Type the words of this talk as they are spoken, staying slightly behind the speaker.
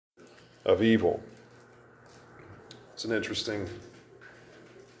of evil. It's an interesting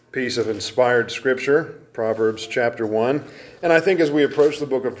piece of inspired scripture, Proverbs chapter 1. And I think as we approach the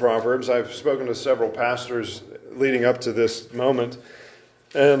book of Proverbs, I've spoken to several pastors leading up to this moment,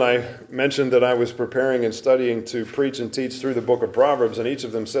 and I mentioned that I was preparing and studying to preach and teach through the book of Proverbs, and each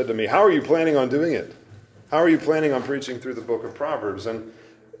of them said to me, "How are you planning on doing it? How are you planning on preaching through the book of Proverbs?" And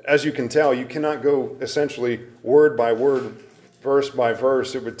as you can tell, you cannot go essentially word by word, verse by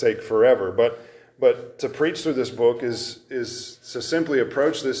verse. It would take forever. But to preach through this book is to simply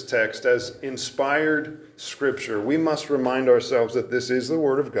approach this text as inspired scripture. We must remind ourselves that this is the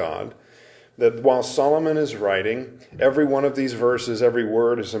Word of God, that while Solomon is writing, every one of these verses, every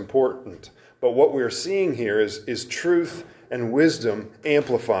word is important. But what we're seeing here is truth and wisdom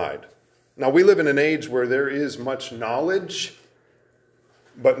amplified. Now, we live in an age where there is much knowledge,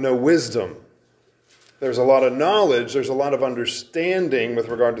 but no wisdom. There's a lot of knowledge, there's a lot of understanding with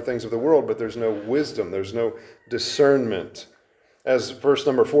regard to things of the world, but there's no wisdom, there's no discernment. As verse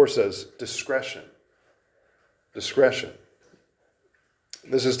number 4 says, discretion. Discretion.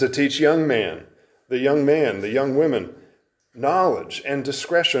 This is to teach the young man, the young women, knowledge and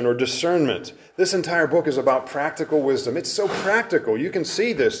discretion or discernment. This entire book is about practical wisdom. It's so practical. You can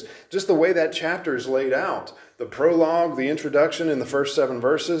see this, just the way that chapter is laid out. The prologue, the introduction in the first 7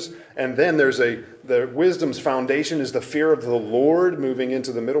 verses, and then the wisdom's foundation is the fear of the Lord, moving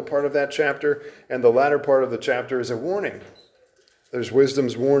into the middle part of that chapter, and the latter part of the chapter is a warning. There's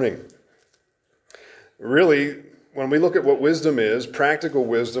wisdom's warning. Really, when we look at what wisdom is, practical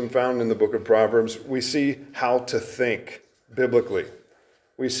wisdom found in the book of Proverbs, we see how to think biblically.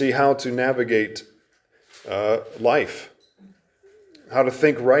 We see how to navigate life, how to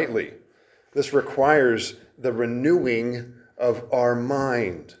think rightly. This requires the renewing of our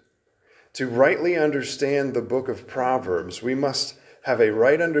mind. To rightly understand the book of Proverbs, we must have a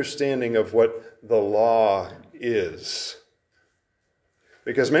right understanding of what the law is.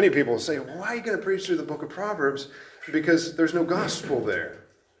 Because many people say, "Why are you going to preach through the book of Proverbs? Because there's no gospel there."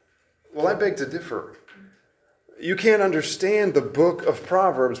 Well, I beg to differ. You can't understand the book of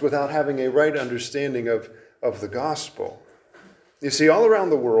Proverbs without having a right understanding of the gospel. You see, all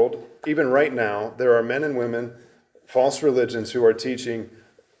around the world, even right now, there are men and women, false religions, who are teaching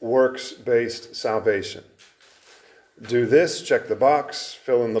works-based salvation. Do this, check the box,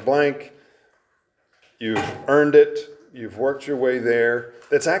 fill in the blank. You've earned it. You've worked your way there.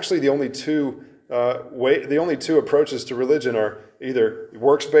 That's actually the only two approaches to religion are either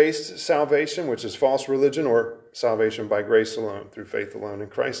works-based salvation, which is false religion, or salvation by grace alone, through faith alone in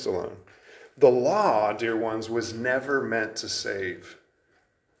Christ alone. The law, dear ones, was never meant to save.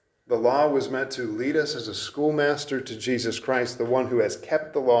 The law was meant to lead us as a schoolmaster to Jesus Christ, the one who has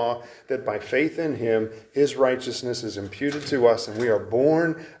kept the law, that by faith in him, his righteousness is imputed to us, and we are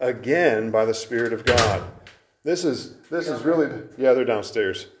born again by the Spirit of God. This is really, they're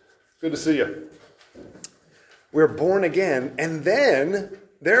downstairs. Good to see you. We're born again, and then,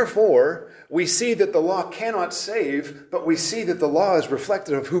 therefore, we see that the law cannot save, but we see that the law is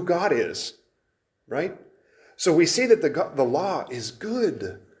reflective of who God is, right? So we see that the law is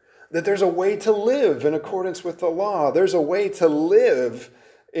good, that there's a way to live in accordance with the law. There's a way to live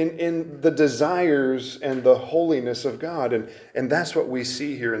in the desires and the holiness of God, and that's what we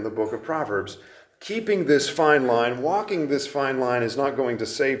see here in the book of Proverbs. Keeping this fine line, walking this fine line is not going to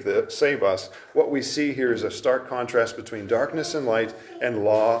save us. What we see here is a stark contrast between darkness and light and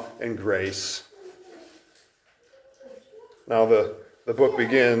law and grace. Now the book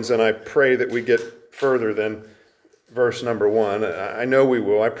begins, and I pray that we get further than verse number 1. I know we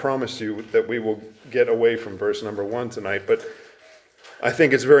will. I promise you that we will get away from verse number 1 tonight. But I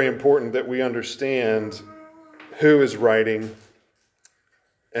think it's very important that we understand who is writing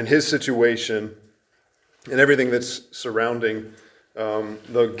and his situation and everything that's surrounding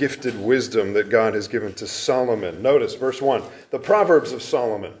the gifted wisdom that God has given to Solomon. Notice verse 1, the Proverbs of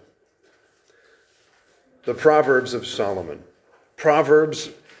Solomon. The Proverbs of Solomon.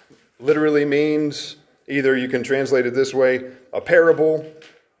 Proverbs literally means, either you can translate it this way, a parable,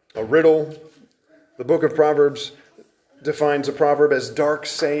 a riddle. The book of Proverbs defines a proverb as dark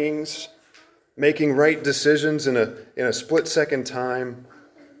sayings, making right decisions in a split-second time.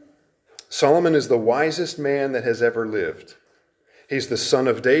 Solomon is the wisest man that has ever lived. He's the son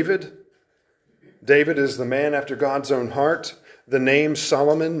of David. David is the man after God's own heart. The name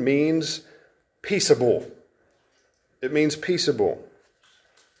Solomon means peaceable. It means peaceable.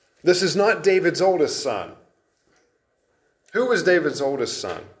 This is not David's oldest son. Who was David's oldest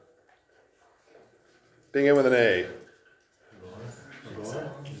son? Begin with an A.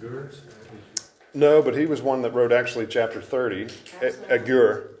 No, but he was one that wrote actually chapter 30,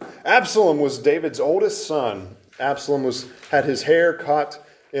 Agur. Absalom was David's oldest son. Absalom had his hair caught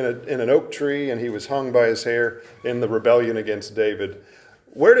in an oak tree, and he was hung by his hair in the rebellion against David.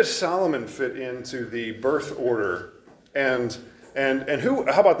 Where does Solomon fit into the birth order? And who?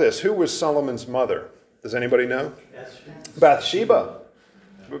 How about this? Who was Solomon's mother? Does anybody know? Bathsheba.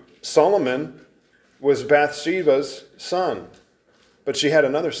 Solomon was Bathsheba's son, but she had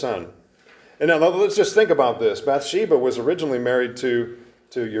another son. And now let's just think about this. Bathsheba was originally married to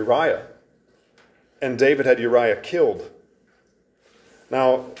Uriah, and David had Uriah killed.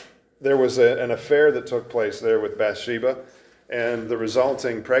 Now, there was an affair that took place there with Bathsheba, and the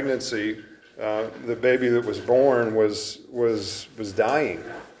resulting pregnancy, the baby that was born was dying.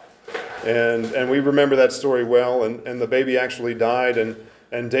 And we remember that story well, and the baby actually died,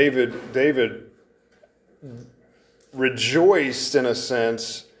 and David rejoiced in a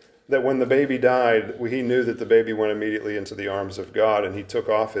sense that when the baby died, he knew that the baby went immediately into the arms of God, and he took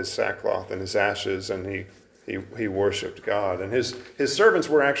off his sackcloth and his ashes, and he worshipped God. And his servants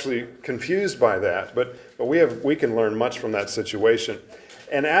were actually confused by that, but we can learn much from that situation.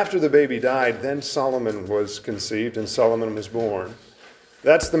 And after the baby died, then Solomon was conceived, and Solomon was born.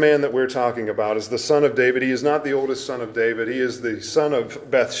 That's the man that we're talking about, is the son of David. He is not the oldest son of David. He is the son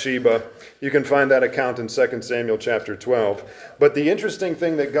of Bathsheba. You can find that account in 2 Samuel chapter 12. But the interesting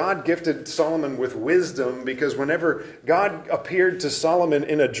thing that God gifted Solomon with wisdom, because whenever God appeared to Solomon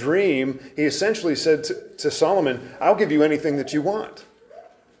in a dream, he essentially said to Solomon, I'll give you anything that you want.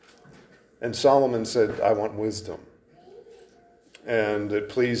 And Solomon said, I want wisdom. And it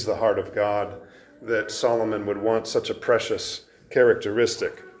pleased the heart of God that Solomon would want such a precious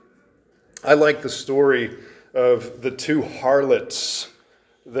characteristic. I like the story of the two harlots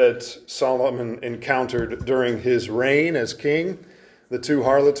that Solomon encountered during his reign as king. The two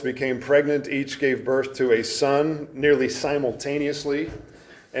harlots became pregnant. Each gave birth to a son nearly simultaneously.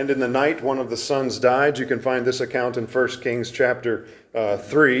 And in the night, one of the sons died. You can find this account in 1 Kings chapter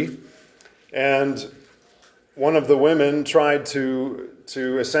 3. And one of the women tried to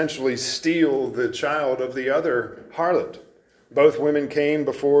essentially steal the child of the other harlot. Both women came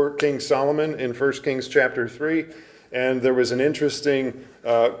before King Solomon in 1 Kings chapter 3, and there was an interesting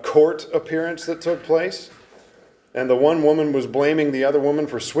court appearance that took place. And the one woman was blaming the other woman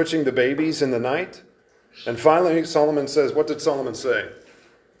for switching the babies in the night. And finally Solomon says, what did Solomon say?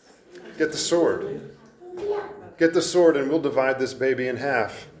 Get the sword. Get the sword and we'll divide this baby in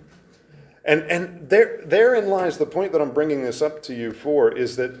half. And therein lies the point that I'm bringing this up to you for,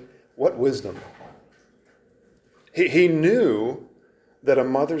 is that what wisdom? He knew that a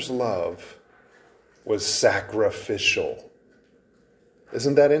mother's love was sacrificial.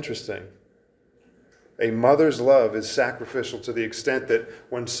 Isn't that interesting? A mother's love is sacrificial to the extent that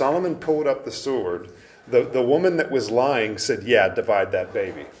when Solomon pulled up the sword, the woman that was lying said, yeah, divide that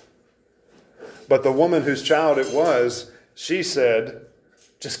baby. But the woman whose child it was, she said,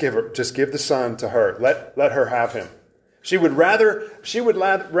 just give the son to her. Let her have him. She would rather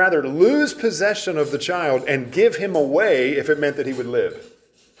lose possession of the child and give him away if it meant that he would live.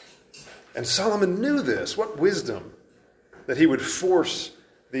 And Solomon knew this. What wisdom that he would force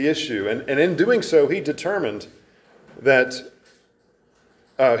the issue. And in doing so, he determined whose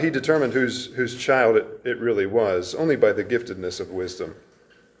child it really was, only by the giftedness of wisdom.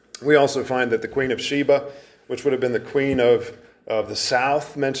 We also find that the Queen of Sheba, which would have been the queen of the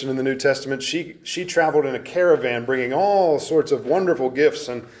south mentioned in the New Testament, she traveled in a caravan bringing all sorts of wonderful gifts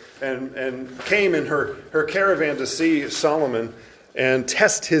and came in her caravan to see Solomon and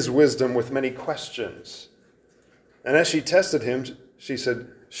test his wisdom with many questions. And as she tested him, she said,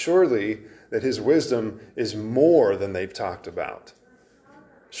 surely that his wisdom is more than they've talked about.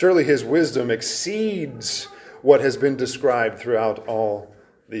 Surely his wisdom exceeds what has been described throughout all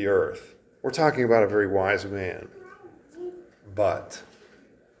the earth. We're talking about a very wise man. But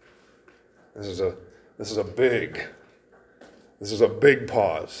this is a big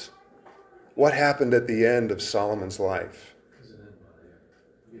pause. What happened at the end of Solomon's life?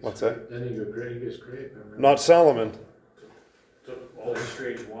 What's that? Then he gets great. Not Solomon. Took all the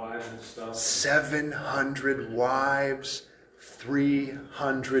strange wives and stuff. 700 wives,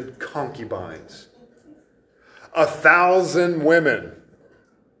 300 concubines, 1,000 women.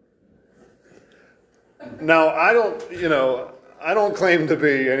 Now, I don't claim to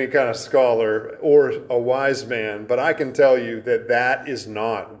be any kind of scholar or a wise man, but I can tell you that is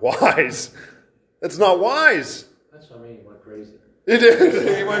not wise. That's not wise. That's what I mean. He went crazy. He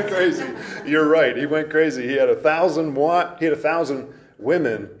did. He went crazy. You're right. He went crazy. He had 1,000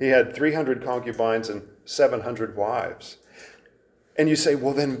 women. He had 300 concubines and 700 wives. And you say,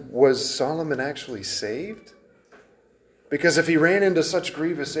 well, then was Solomon actually saved? Because if he ran into such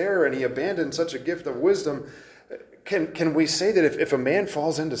grievous error and he abandoned such a gift of wisdom, can we say that if a man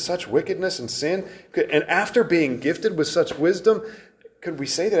falls into such wickedness and sin, and after being gifted with such wisdom, could we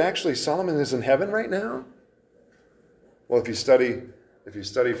say that actually Solomon is in heaven right now? Well, if you study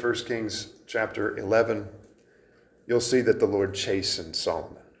 1 Kings chapter 11, you'll see that the Lord chastened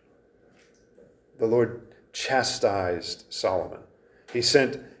Solomon. The Lord chastised Solomon. He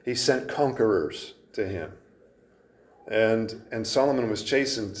sent conquerors to him. And Solomon was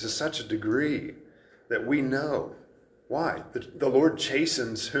chastened to such a degree that we know. Why? The Lord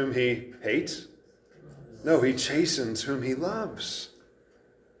chastens whom he hates? No, he chastens whom he loves.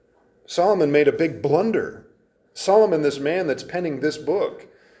 Solomon made a big blunder. Solomon, this man that's penning this book,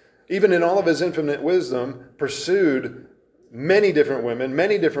 even in all of his infinite wisdom, pursued many different women,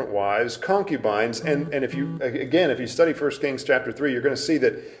 many different wives, concubines, and if you study 1 Kings chapter 3, you're going to see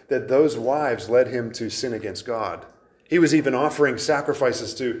that those wives led him to sin against God. He was even offering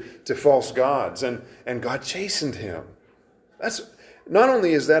sacrifices to false gods, and God chastened him. That's not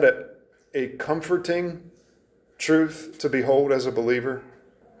only is that a comforting truth to behold as a believer,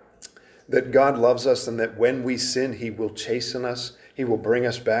 that God loves us and that when we sin, he will chasten us. He will bring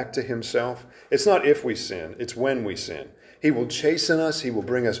us back to himself. It's not if we sin, it's when we sin. He will chasten us. He will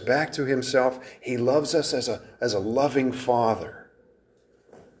bring us back to himself. He loves us as a loving father.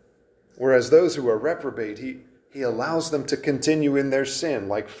 Whereas those who are reprobate, he allows them to continue in their sin,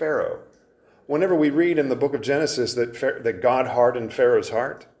 like Pharaoh. Whenever we read in the book of Genesis that God hardened Pharaoh's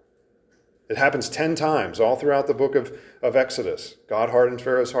heart, it happens 10 times all throughout the book of Exodus. God hardened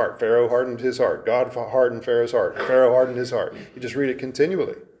Pharaoh's heart. Pharaoh hardened his heart. God hardened Pharaoh's heart. Pharaoh hardened his heart. You just read it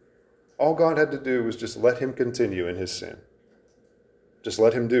continually. All God had to do was just let him continue in his sin. Just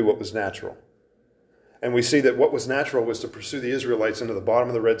let him do what was natural. And we see that what was natural was to pursue the Israelites into the bottom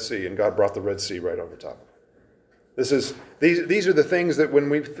of the Red Sea, and God brought the Red Sea right over top of them. These are the things that when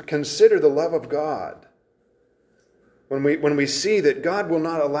we consider the love of God, when we see that God will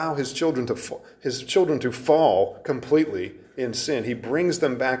not allow his children to fall completely in sin, he brings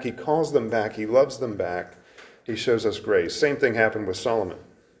them back, he calls them back, he loves them back, he shows us grace. Same thing happened with Solomon.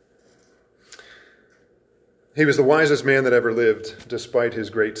 He was the wisest man that ever lived, despite his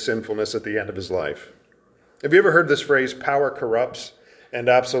great sinfulness at the end of his life. Have you ever heard this phrase, power corrupts, and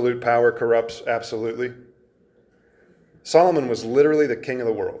absolute power corrupts absolutely? Solomon was literally the king of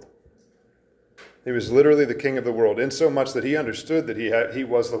the world. He was literally the king of the world, in so much that he understood that he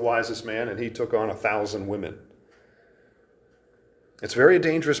was the wisest man, and he took on 1,000 women. It's a very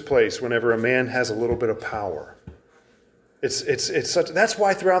dangerous place whenever a man has a little bit of power. That's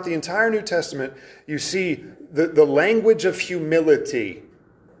why throughout the entire New Testament you see the language of humility,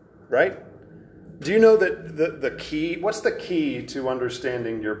 right? Do you know that the key? What's the key to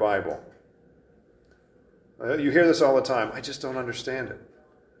understanding your Bible? You hear this all the time. I just don't understand it.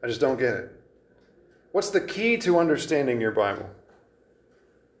 I just don't get it. What's the key to understanding your Bible?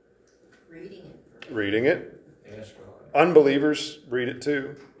 Reading it. Ask God. Unbelievers read it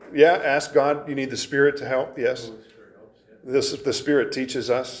too. Yeah, ask God. You need the Spirit to help. Yes. The Spirit teaches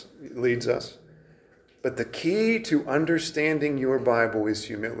us, leads us. But the key to understanding your Bible is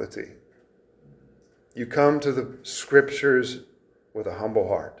humility. You come to the Scriptures with a humble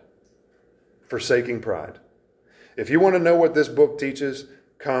heart, forsaking pride. If you want to know what this book teaches,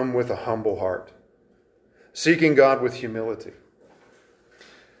 come with a humble heart, seeking God with humility.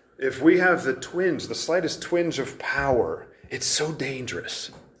 If we have the slightest twinge of power, it's so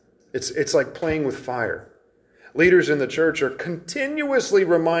dangerous. It's like playing with fire. Leaders in the church are continuously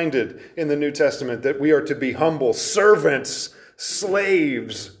reminded in the New Testament that we are to be humble, servants,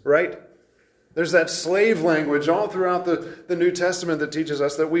 slaves, right? There's that slave language all throughout the New Testament that teaches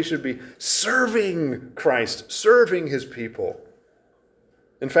us that we should be serving Christ, serving his people.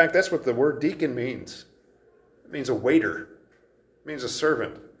 In fact, that's what the word deacon means. It means a waiter. It means a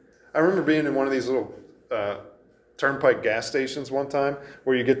servant. I remember being in one of these little turnpike gas stations one time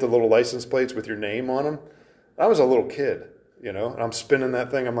where you get the little license plates with your name on them. I was a little kid, and I'm spinning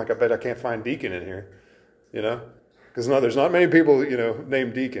that thing. I'm like, I bet I can't find Deacon in here, because there's not many people,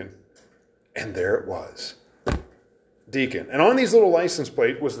 named Deacon. And there it was, Deacon. And on these little license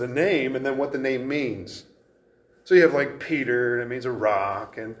plate was the name and then what the name means. So you have like Peter, and it means a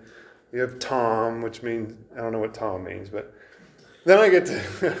rock, and you have Tom, which means, I don't know what Tom means, but then I get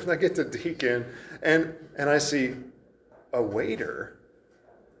to Deacon, and I see a waiter.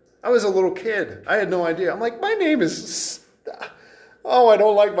 I was a little kid. I had no idea. I'm like, my name is... Oh, I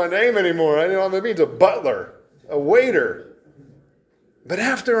don't like my name anymore. It means a butler, a waiter. But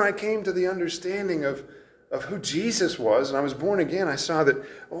after I came to the understanding of of who Jesus was, and I was born again, I saw that,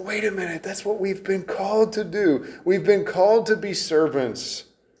 oh, wait a minute, that's what we've been called to do. We've been called to be servants,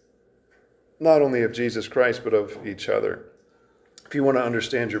 not only of Jesus Christ, but of each other. If you want to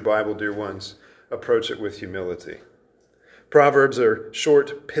understand your Bible, dear ones, approach it with humility. Proverbs are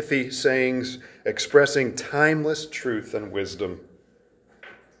short, pithy sayings expressing timeless truth and wisdom.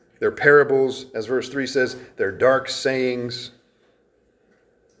 They're parables, as verse 3 says, they're dark sayings.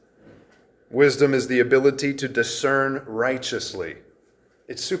 Wisdom is the ability to discern righteously.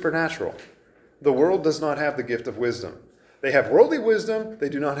 It's supernatural. The world does not have the gift of wisdom. They have worldly wisdom. They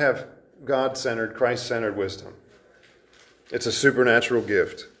do not have God-centered, Christ-centered wisdom. It's a supernatural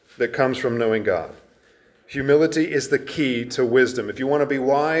gift that comes from knowing God. Humility is the key to wisdom. If you want to be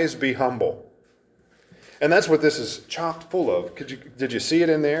wise, be humble. And that's what this is chock full of. Did you see it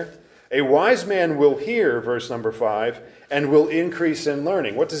in there? A wise man will hear, verse number 5, and will increase in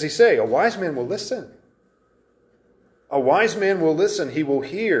learning. What does he say? A wise man will listen. A wise man will listen. He will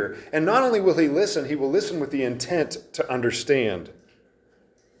hear. And not only will he will listen with the intent to understand.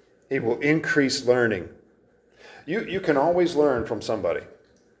 He will increase learning. You can always learn from somebody.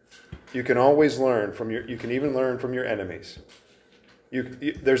 You can always learn you can even learn from your enemies.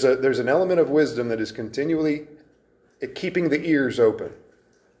 There's an element of wisdom that is continually keeping the ears open.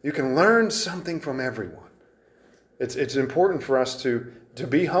 You can learn something from everyone. It's important for us to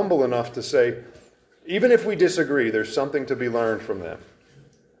be humble enough to say, even if we disagree, there's something to be learned from them.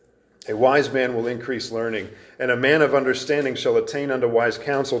 A wise man will increase learning, and a man of understanding shall attain unto wise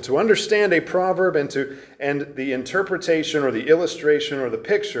counsel. To understand a proverb and the interpretation or the illustration or the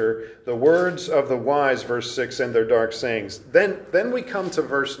picture, the words of the wise, verse 6, and their dark sayings. Then we come to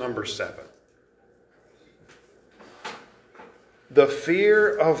verse number 7. The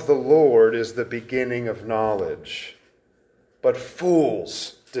fear of the Lord is the beginning of knowledge, but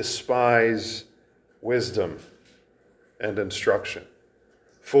fools despise wisdom and instruction.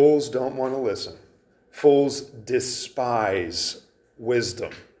 Fools don't want to listen. Fools despise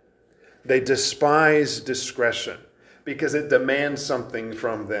wisdom. They despise discretion because it demands something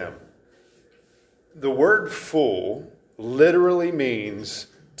from them. The word fool literally means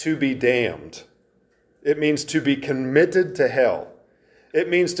to be damned. It means to be committed to hell. It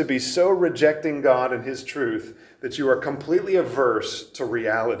means to be so rejecting God and His truth that you are completely averse to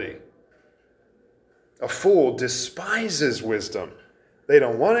reality. A fool despises wisdom. They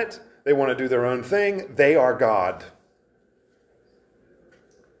don't want it. They want to do their own thing. They are God.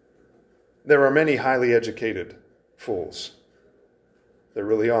 There are many highly educated fools. There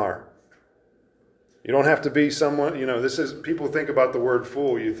really are. You don't have to be someone, people think about the word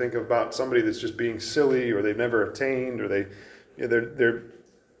fool. You think about somebody that's just being silly, or they've never attained, or they're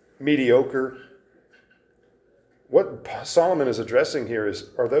mediocre. What Solomon is addressing here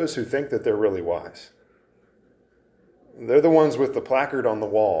are those who think that they're really wise. They're the ones with the placard on the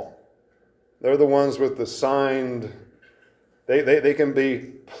wall. They're the ones with the signed. They can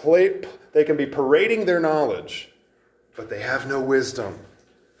be parading their knowledge, but they have no wisdom.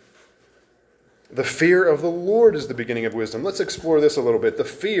 The fear of the Lord is the beginning of wisdom. Let's explore this a little bit. To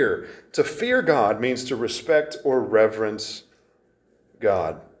fear God means to respect or reverence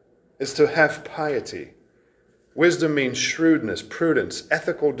God. It's to have piety. Wisdom means shrewdness, prudence,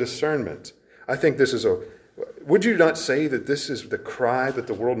 ethical discernment. I think this is would you not say that this is the cry that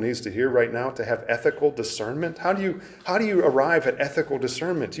the world needs to hear right now, to have ethical discernment? How do you arrive at ethical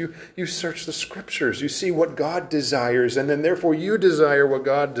discernment? You search the Scriptures. You see what God desires, and then therefore you desire what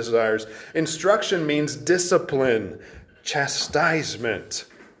God desires. Instruction means discipline, chastisement,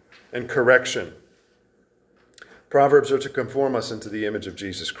 and correction. Proverbs are to conform us into the image of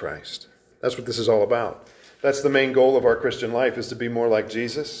Jesus Christ. That's what this is all about. That's the main goal of our Christian life, is to be more like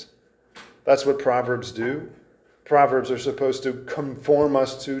Jesus. That's what Proverbs do. Proverbs are supposed to conform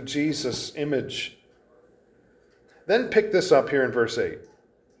us to Jesus' image. Then pick this up here in verse 8.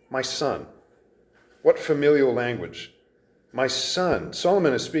 My son. What familial language. My son.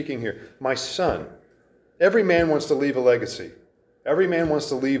 Solomon is speaking here. My son. Every man wants to leave a legacy. Every man wants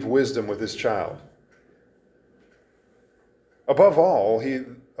to leave wisdom with his child. Above all,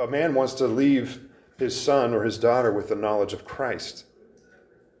 a man wants to leave his son or his daughter with the knowledge of Christ.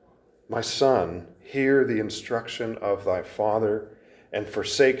 My son, hear the instruction of thy father, and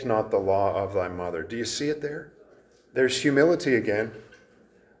forsake not the law of thy mother. Do you see it there? There's humility again.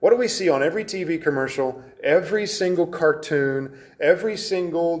 What do we see on every TV commercial, every single cartoon, every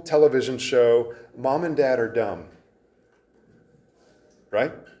single television show? Mom and dad are dumb.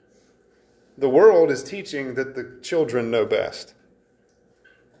 Right? The world is teaching that the children know best.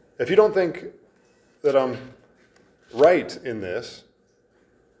 If you don't think that I'm right in this,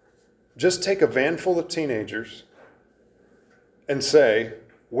 Just take a van full of teenagers and say,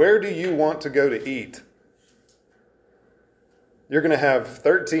 where do you want to go to eat? You're going to have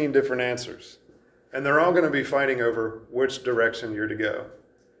 13 different answers. And they're all going to be fighting over which direction you're to go.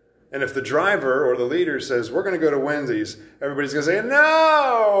 And if the driver or the leader says, we're going to go to Wendy's, everybody's going to say,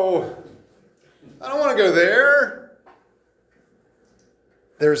 no, I don't want to go there.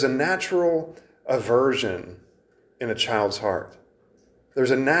 There's a natural aversion in a child's heart.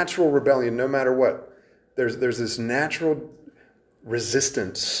 There's a natural rebellion no matter what. There's this natural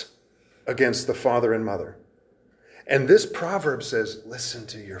resistance against the father and mother. And this proverb says, listen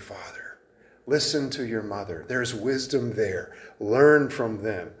to your father. Listen to your mother. There's wisdom there. Learn from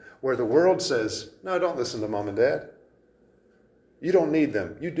them. Where the world says, no, don't listen to mom and dad. You don't need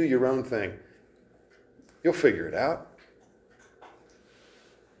them. You do your own thing. You'll figure it out.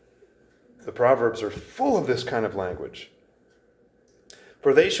 The Proverbs are full of this kind of language.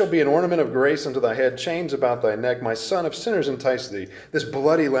 For they shall be an ornament of grace unto thy head, chains about thy neck. My son, of sinners entice thee. This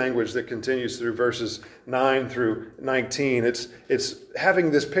bloody language that continues through verses 9 through 19. It's having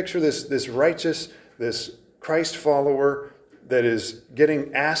this picture, this righteous, this Christ follower that is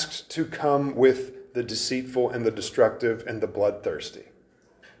getting asked to come with the deceitful and the destructive and the bloodthirsty.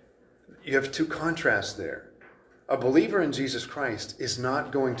 You have two contrasts there. A believer in Jesus Christ is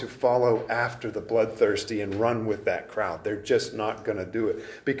not going to follow after the bloodthirsty and run with that crowd. They're just not going to do it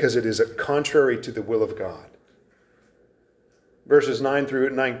because it is contrary to the will of God. Verses 9 through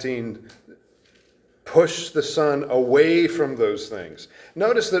 19 push the son away from those things.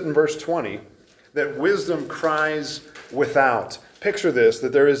 Notice that in verse 20, that wisdom cries without. Picture this,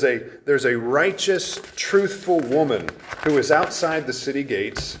 that there's a righteous, truthful woman who is outside the city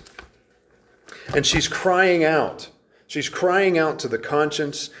gates. And she's crying out. She's crying out to the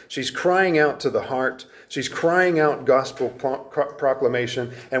conscience. She's crying out to the heart. She's crying out gospel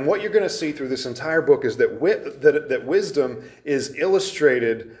proclamation. And what you're going to see through this entire book is that wisdom is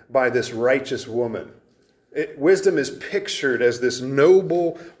illustrated by this righteous woman. Wisdom is pictured as this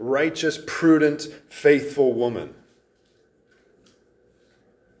noble, righteous, prudent, faithful woman.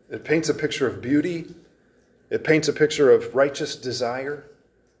 It paints a picture of beauty. It paints a picture of righteous desire.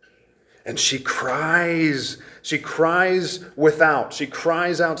 And she cries without. She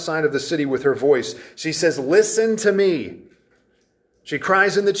cries outside of the city with her voice. She says, listen to me. She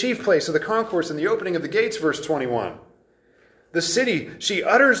cries in the chief place of the concourse in the opening of the gates, verse 21. The city, she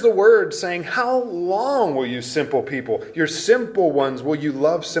utters the word saying, how long will you simple people, your simple ones, will you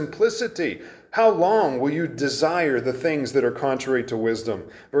love simplicity? How long will you desire the things that are contrary to wisdom?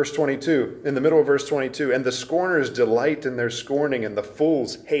 Verse 22, in the middle of verse 22, and the scorners delight in their scorning, and the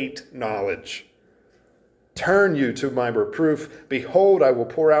fools hate knowledge. Turn you to my reproof. Behold, I will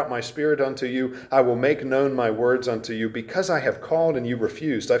pour out my spirit unto you. I will make known my words unto you, because I have called and you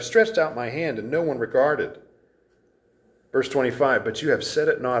refused. I've stretched out my hand and no one regarded. Verse 25, but you have set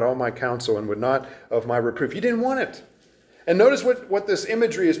at naught all my counsel and would not of my reproof. You didn't want it. And notice what this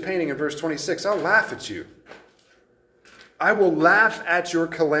imagery is painting in verse 26. I'll laugh at you. I will laugh at your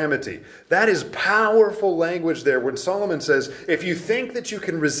calamity. That is powerful language there when Solomon says, if you think that you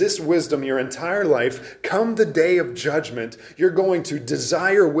can resist wisdom your entire life, come the day of judgment, you're going to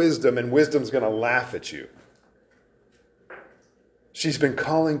desire wisdom and wisdom's going to laugh at you. She's been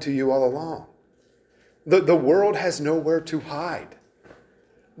calling to you all along. The world has nowhere to hide.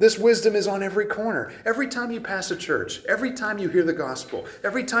 This wisdom is on every corner. Every time you pass a church, every time you hear the gospel,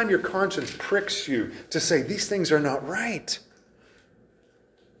 every time your conscience pricks you to say, these things are not right.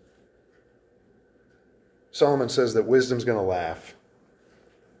 Solomon says that wisdom's going to laugh.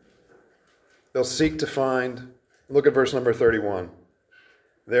 They'll seek to find. Look at verse number 31.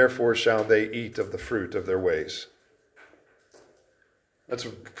 Therefore shall they eat of the fruit of their ways. That's a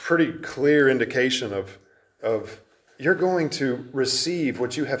pretty clear indication of you're going to receive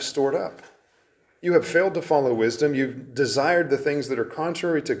what you have stored up. You have failed to follow wisdom. You've desired the things that are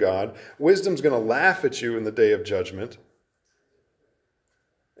contrary to God. Wisdom's going to laugh at you in the day of judgment.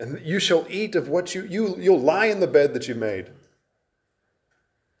 And you shall eat of what you'll lie in the bed that you made.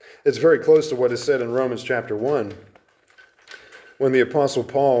 It's very close to what is said in Romans chapter 1, when the Apostle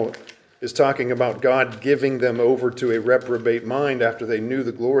Paul is talking about God giving them over to a reprobate mind after they knew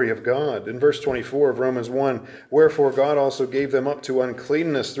the glory of God. In verse 24 of Romans 1, wherefore God also gave them up to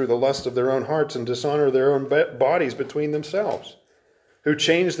uncleanness through the lust of their own hearts and dishonor their own bodies between themselves, who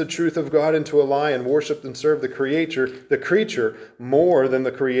changed the truth of God into a lie and worshiped and served the creature more than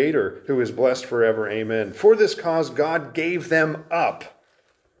the Creator, who is blessed forever. Amen. For this cause God gave them up.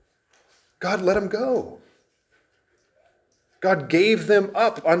 God let them go. God gave them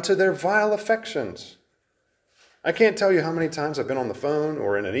up unto their vile affections. I can't tell you how many times I've been on the phone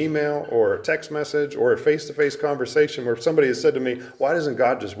or in an email or a text message or a face-to-face conversation where somebody has said to me, why doesn't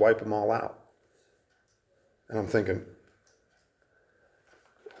God just wipe them all out? And I'm thinking,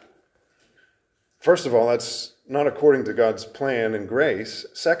 first of all, that's not according to God's plan and grace.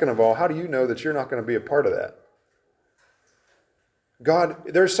 Second of all, how do you know that you're not going to be a part of that? God,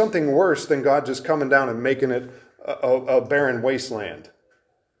 there's something worse than God just coming down and making it a barren wasteland.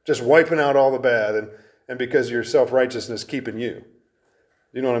 Just wiping out all the bad and because of your self-righteousness keeping you.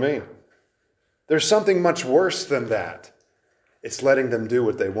 You know what I mean? There's something much worse than that. It's letting them do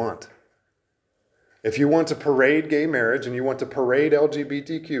what they want. If you want to parade gay marriage and you want to parade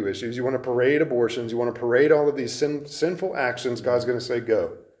LGBTQ issues, you want to parade abortions, you want to parade all of these sinful actions, God's going to say,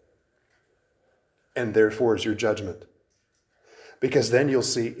 go. And therefore is your judgment. Because then you'll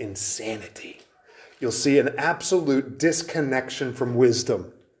see insanity. You'll see an absolute disconnection from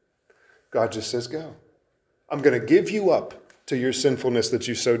wisdom. God just says, go. I'm going to give you up to your sinfulness that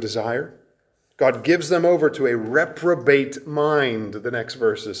you so desire. God gives them over to a reprobate mind, the next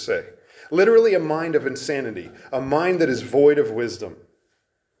verses say. Literally a mind of insanity, a mind that is void of wisdom.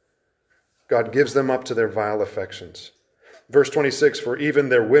 God gives them up to their vile affections. Verse 26, for even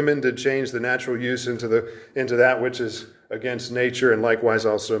their women did change the natural use into that which is against nature, and likewise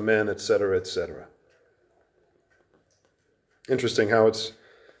also men, etc., etc. Interesting how it's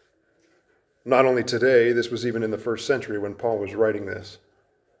not only today, this was even in the first century when Paul was writing this.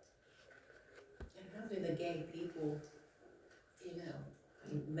 And how do the gay people,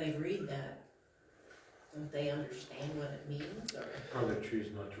 they read that? Don't they understand what it means? Or? Probably choose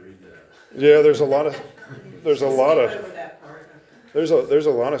not to read that. Yeah, there's a lot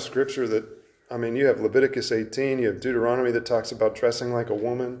of scripture that, you have Leviticus 18, you have Deuteronomy that talks about dressing like a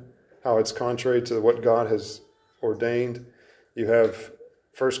woman, how it's contrary to what God has ordained. You have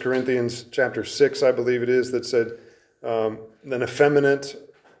 1 Corinthians chapter 6, I believe it is, that said, an effeminate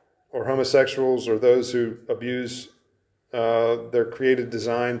or homosexuals or those who abuse their created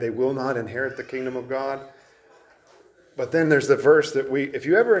design, they will not inherit the kingdom of God. But then there's the verse that if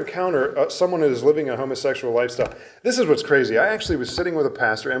you ever encounter someone who is living a homosexual lifestyle, this is what's crazy. I actually was sitting with a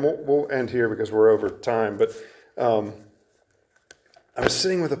pastor, and we'll end here because we're over time, but I was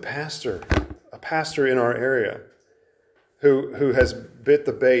sitting with a pastor in our area who has bit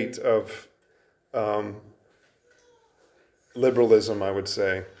the bait of liberalism, I would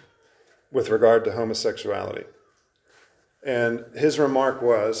say, with regard to homosexuality. And his remark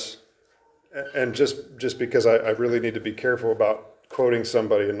was, and just because I really need to be careful about quoting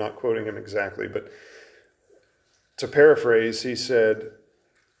somebody and not quoting him exactly, but to paraphrase, he said,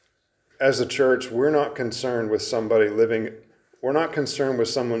 as a church, we're not concerned with someone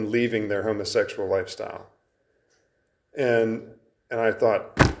leaving their homosexual lifestyle. And I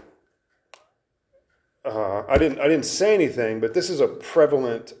thought, I didn't say anything, but this is a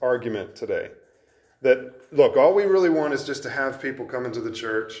prevalent argument today. That, look, all we really want is just to have people come into the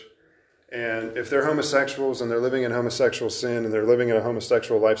church, and if they're homosexuals and they're living in homosexual sin and they're living in a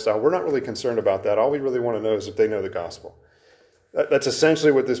homosexual lifestyle, we're not really concerned about that. All we really want to know is if they know the gospel. That's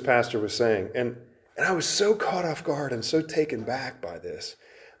essentially what this pastor was saying. And I was so caught off guard and so taken back by this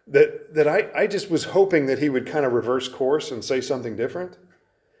that I just was hoping that he would kind of reverse course and say something different.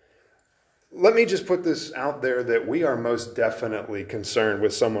 Let me just put this out there that we are most definitely concerned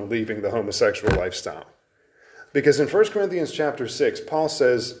with someone leaving the homosexual lifestyle. Because in 1 Corinthians chapter 6, Paul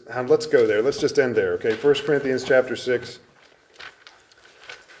says, let's go there. Let's just end there, okay? 1 Corinthians chapter 6.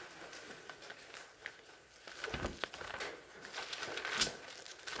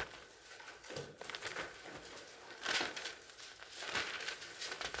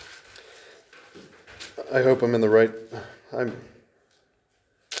 I hope I'm in the right...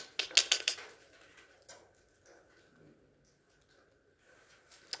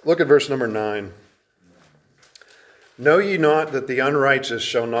 Look at verse number 9. Know ye not that the unrighteous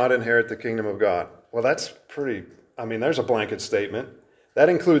shall not inherit the kingdom of God? Well, that's pretty, there's a blanket statement. That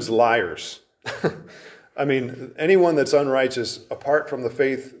includes liars. Anyone that's unrighteous, apart from the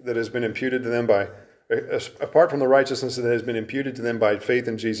faith that has been imputed to them apart from the righteousness that has been imputed to them by faith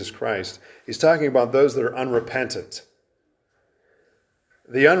in Jesus Christ, he's talking about those that are unrepentant.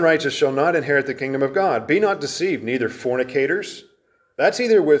 The unrighteous shall not inherit the kingdom of God. Be not deceived, neither fornicators. That's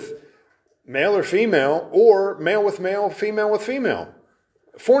either with male or female, or male with male, female with female.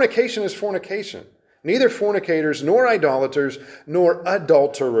 Fornication is fornication. Neither fornicators, nor idolaters, nor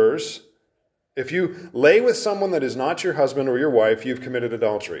adulterers. If you lay with someone that is not your husband or your wife, you've committed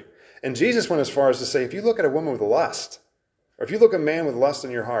adultery. And Jesus went as far as to say, if you look at a woman with lust, or if you look at a man with lust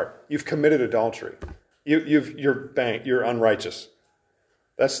in your heart, you've committed adultery. You're unrighteous.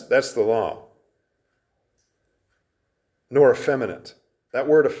 That's the law. nor effeminate. That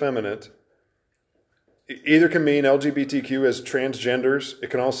word effeminate either can mean LGBTQ as transgenders.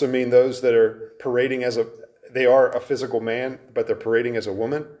 It can also mean those that are parading they are a physical man, but they're parading as a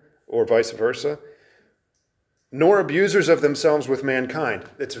woman, or vice versa. Nor abusers of themselves with mankind.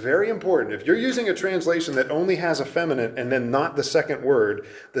 It's very important. If you're using a translation that only has effeminate and then not the second word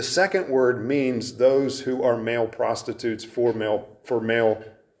means those who are male prostitutes for male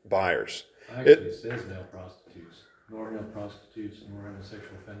buyers. Actually, it says male prostitutes, nor male prostitutes, nor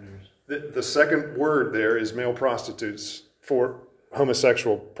homosexual offenders. The second word there is male prostitutes for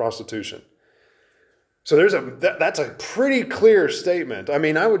homosexual prostitution. So that's a pretty clear statement. I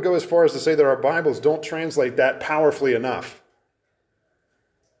mean, I would go as far as to say that our Bibles don't translate that powerfully enough.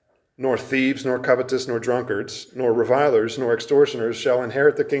 Nor thieves, nor covetous, nor drunkards, nor revilers, nor extortioners shall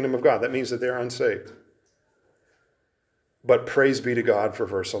inherit the kingdom of God. That means that they're unsaved. But praise be to God for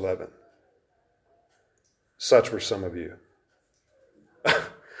verse 11. Such were some of you.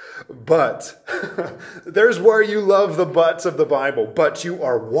 But, there's where you love the buts of the Bible. But you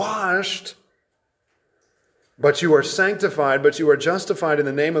are washed, but you are sanctified, but you are justified in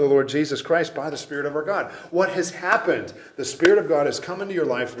the name of the Lord Jesus Christ by the Spirit of our God. What has happened? The Spirit of God has come into your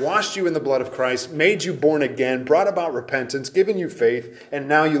life, washed you in the blood of Christ, made you born again, brought about repentance, given you faith, and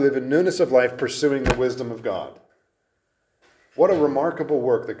now you live in newness of life pursuing the wisdom of God. What a remarkable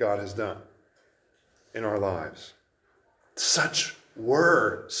work that God has done in our lives. Such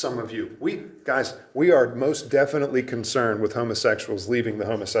were some of you. We are most definitely concerned with homosexuals leaving the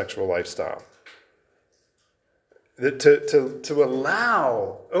homosexual lifestyle. To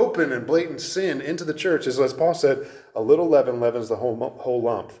allow open and blatant sin into the church is, as Paul said, a little leaven leavens the whole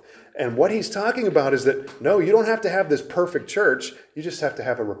lump. And what he's talking about is that, no, you don't have to have this perfect church. You just have to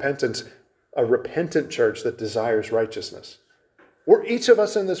have a repentant church that desires righteousness. Each of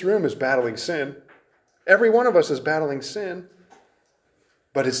us in this room is battling sin. Every one of us is battling sin.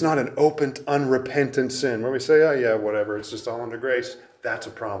 But it's not an open, unrepentant sin where we say, oh yeah, whatever, it's just all under grace. That's a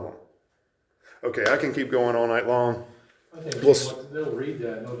problem. Okay, I can keep going all night long. I think they'll read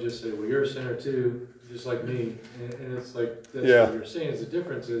that and they'll just say, well, you're a sinner too, just like me. And it's like, that's what you're saying is the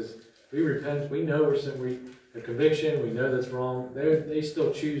difference is we repent, we know we're sin, the conviction, we know that's wrong. They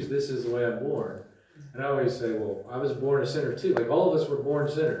still choose this is the way I'm born. And I always say, well, I was born a sinner too. Like all of us were born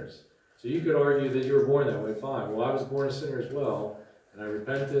sinners. So you could argue that you were born that way, fine. Well, I was born a sinner as well, and I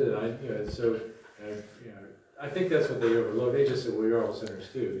repented, and I think that's what they overlook. They just say, well, you're all sinners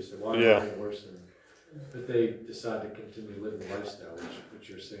too. So why am I any worse than? But they decide to continue living the lifestyle, which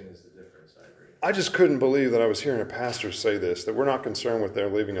you're saying is the difference. I agree. I just couldn't believe that I was hearing a pastor say this, that we're not concerned with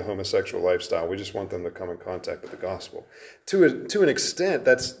them living a homosexual lifestyle. We just want them to come in contact with the gospel. To an extent,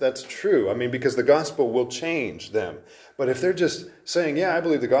 that's true. I mean, because the gospel will change them. But if they're just saying, yeah, I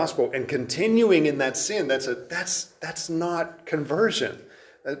believe the gospel, and continuing in that sin, that's not conversion.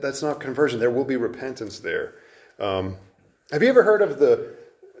 That's not conversion. There will be repentance there. Have you ever heard of the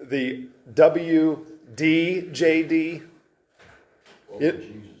WDJD?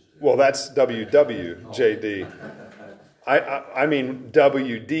 Well, that's WWJD. I mean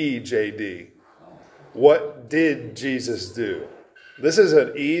WDJD. What did Jesus do? This is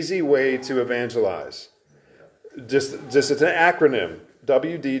an easy way to evangelize. Just it's an acronym,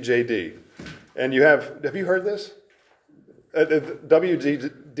 WDJD. And have you heard this?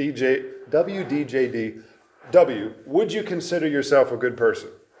 WDJD. W, would you consider yourself a good person?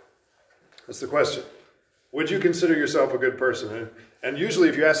 That's the question. Would you consider yourself a good person? And usually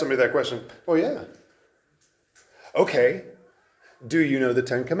if you ask somebody that question, oh yeah. Okay. Do you know the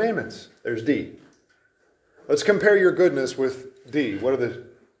 10 Commandments? There's D. Let's compare your goodness with D. What are the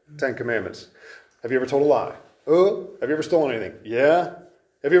 10 Commandments? Have you ever told a lie? Oh. Have you ever stolen anything? Yeah.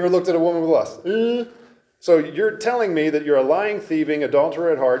 Have you ever looked at a woman with lust? So you're telling me that you're a lying, thieving,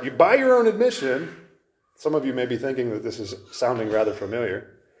 adulterer at heart. You, by your own admission, some of you may be thinking that this is sounding rather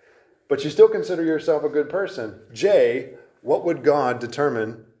familiar, but you still consider yourself a good person. J, what would God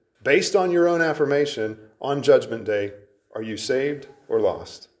determine, based on your own affirmation, on Judgment Day? Are you saved or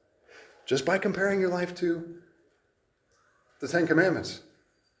lost? Just by comparing your life to the 10 Commandments.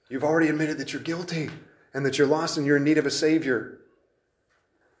 You've already admitted that you're guilty and that you're lost and you're in need of a Savior.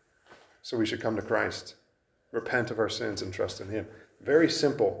 So we should come to Christ, repent of our sins, and trust in Him. Very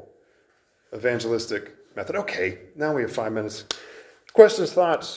simple evangelistic method. Okay, now we have 5 minutes. Questions, thoughts?